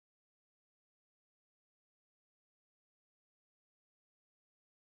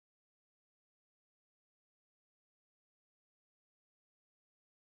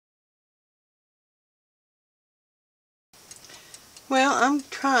Well, I'm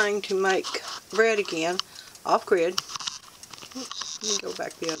trying to make bread again, off grid. Oops, let me go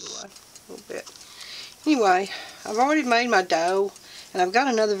back the other way a little bit. Anyway, I've already made my dough, and I've got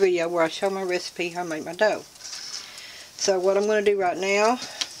another video where I show my recipe how I make my dough. So what I'm going to do right now,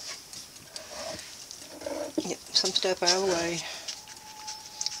 get some stuff out of the way.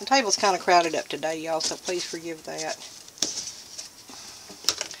 The table's kind of crowded up today, y'all, so please forgive that.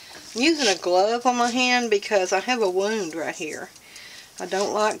 I'm using a glove on my hand because I have a wound right here. I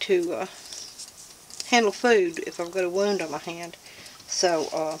don't like to handle food if I've got a wound on my hand, so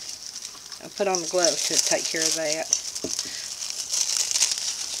I put on the gloves to take care of that.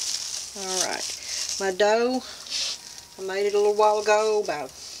 Alright, my dough, I made it a little while ago,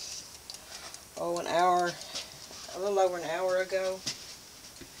 about an hour, a little over an hour ago.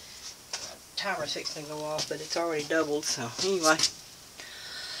 Timer's fixing to go off, but it's already doubled, so anyway.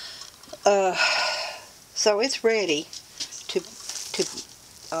 So it's ready to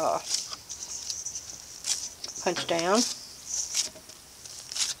punch down.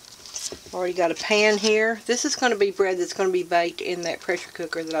 Already got a pan here. This is going to be bread that's going to be baked in that pressure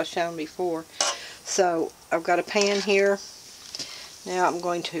cooker that I've shown before. So I've got a pan here. Now I'm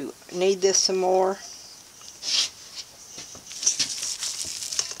going to knead this some more.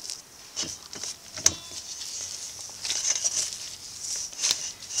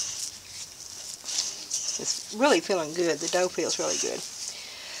 It's really feeling good. The dough feels really good.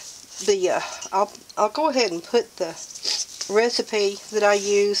 I'll go ahead and put the recipe that I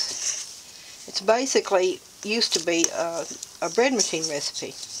use. It's basically used to be a bread machine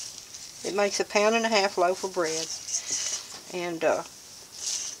recipe. It makes 1.5 pound loaf of bread, and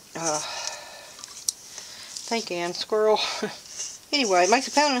think Ann, squirrel. Anyway, it makes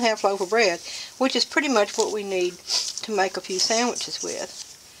 1.5 pound loaf of bread, which is pretty much what we need to make a few sandwiches with.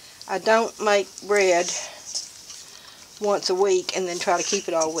 I don't make bread once a week and then try to keep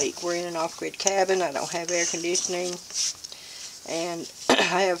it all week. We're in an off-grid cabin. I don't have air conditioning, and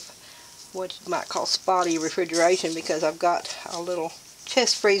I have what you might call spotty refrigeration because I've got a little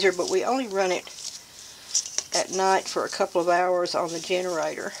chest freezer, but we only run it at night for a couple of hours on the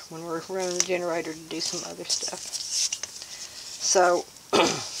generator when we're running the generator to do some other stuff. So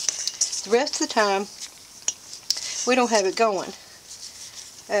the rest of the time we don't have it going.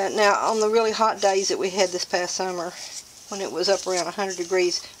 Now on the really hot days that we had this past summer, when it was up around 100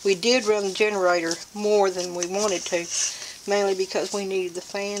 degrees, we did run the generator more than we wanted to, mainly because we needed the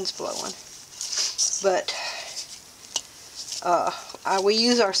fans blowing. But we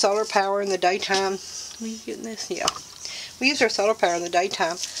use our solar power in the daytime. Are you getting this? Yeah. We use our solar power in the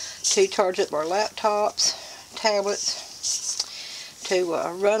daytime to charge up our laptops, tablets, to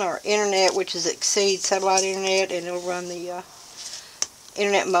run our internet, which is Exceed satellite internet, and it'll run the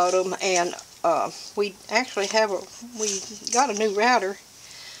internet modem. And we actually we got a new router,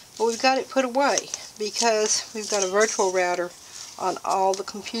 but we've got it put away because we've got a virtual router on all the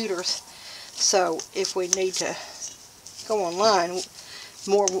computers. So if we need to go online,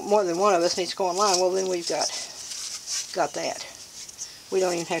 more than one of us needs to go online, well then we've got that. We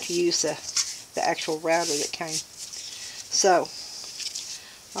don't even have to use the actual router that came. So,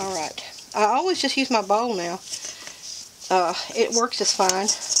 alright. I always just use my bowl now. It works just fine.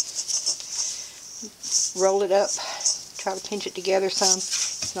 Roll it up, try to pinch it together some.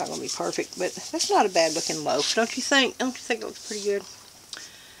 It's not going to be perfect, but that's not a bad looking loaf, don't you think? Don't you think it looks pretty good?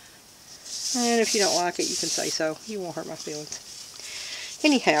 And if you don't like it, you can say so. You won't hurt my feelings.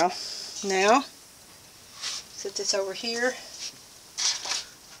 Anyhow, now, set this over here.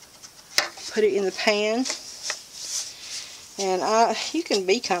 Put it in the pan. And you can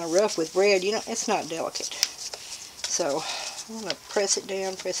be kind of rough with bread. You know, it's not delicate. So, I'm going to press it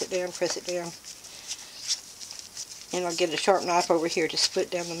down, press it down, press it down. And I'll get a sharp knife over here to split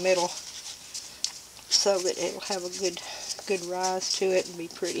down the middle so that it'll have a good rise to it and be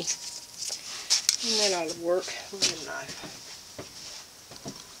pretty. And that ought to work with a knife.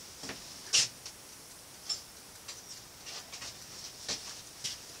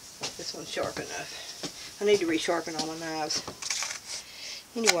 This one's sharp enough. I need to resharpen all my knives.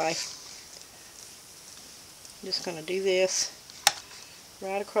 Anyway, I'm just going to do this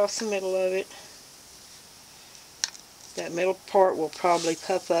right across the middle of it. That middle part will probably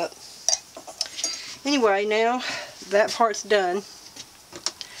puff up. Anyway, now that part's done.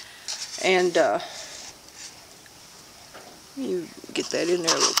 And you get that in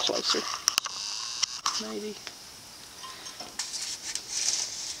there a little closer, maybe.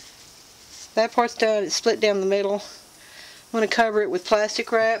 That part's done. It's split down the middle. I'm going to cover it with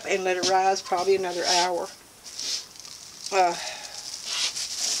plastic wrap and let it rise probably another hour.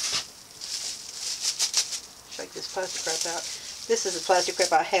 Shake this plastic wrap out. This is the plastic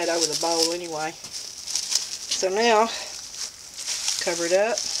wrap I had over the bowl anyway. So now, cover it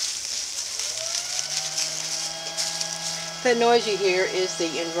up. That noise you hear is the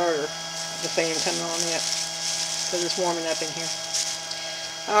inverter, the fan coming on it, because it's warming up in here.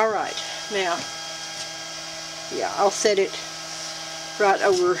 Alright, now, yeah, I'll set it right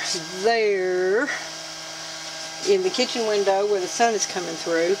over there in the kitchen window where the sun is coming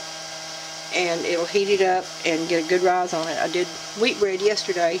through, and it'll heat it up and get a good rise on it. I did wheat bread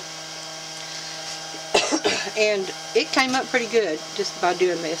yesterday, and it came up pretty good just by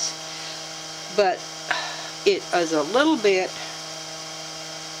doing this, but it is a little bit,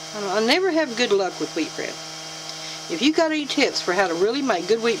 I never have good luck with wheat bread. If you got any tips for how to really make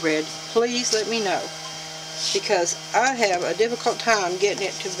good wheat bread, please let me know, because I have a difficult time getting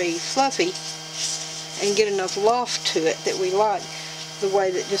it to be fluffy and get enough loft to it that we like the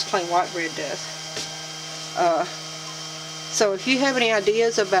way that just plain white bread does. So if you have any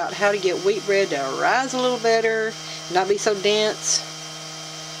ideas about how to get wheat bread to rise a little better, not be so dense,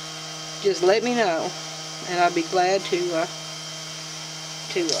 just let me know, and I'd be glad to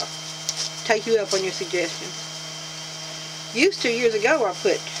take you up on your suggestions. Used to, years ago, I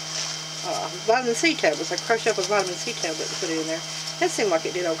put vitamin C tablets. I crushed up a vitamin C tablet and put it in there. That seemed like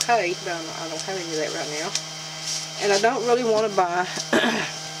it did okay, but I don't have any of that right now. And I don't really want to buy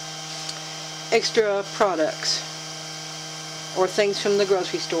extra products or things from the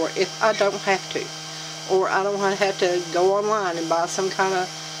grocery store if I don't have to. Or I don't want to have to go online and buy some kind of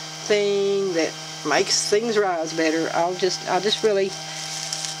thing that makes things rise better. I'll just make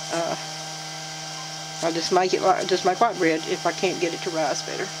white bread if I can't get it to rise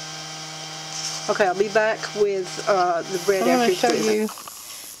better. Okay, I'll be back with the bread after it's risen. I'm going to show you.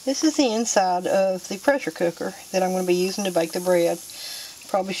 This is the inside of the pressure cooker that I'm going to be using to bake the bread.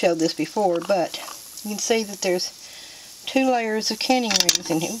 Probably showed this before, but you can see that there's 2 layers of canning rings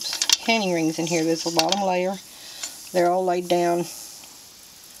in here. Canning rings in here. There's the bottom layer. They're all laid down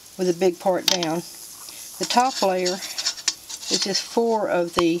with a big part down. The top layer is just 4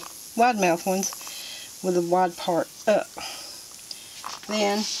 of the wide mouth ones with a wide part up.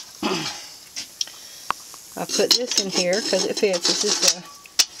 Then I put this in here because it fits. This is the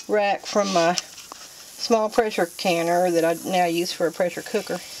rack from my small pressure canner that I now use for a pressure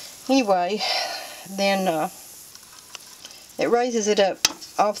cooker. Anyway, then it raises it up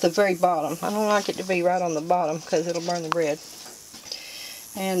off the very bottom. I don't like it to be right on the bottom because it'll burn the bread.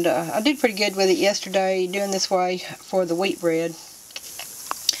 And I did pretty good with it yesterday doing this way for the wheat bread.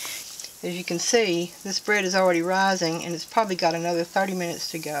 As you can see, this bread is already rising, and it's probably got another 30 minutes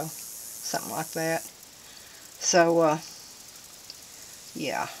to go, something like that. So,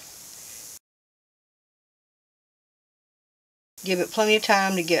 yeah. Give it plenty of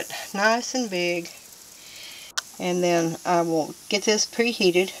time to get nice and big, and then I will get this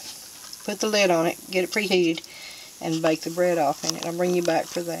preheated, put the lid on it, get it preheated, and bake the bread off in it. I'll bring you back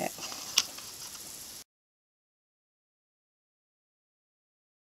for that.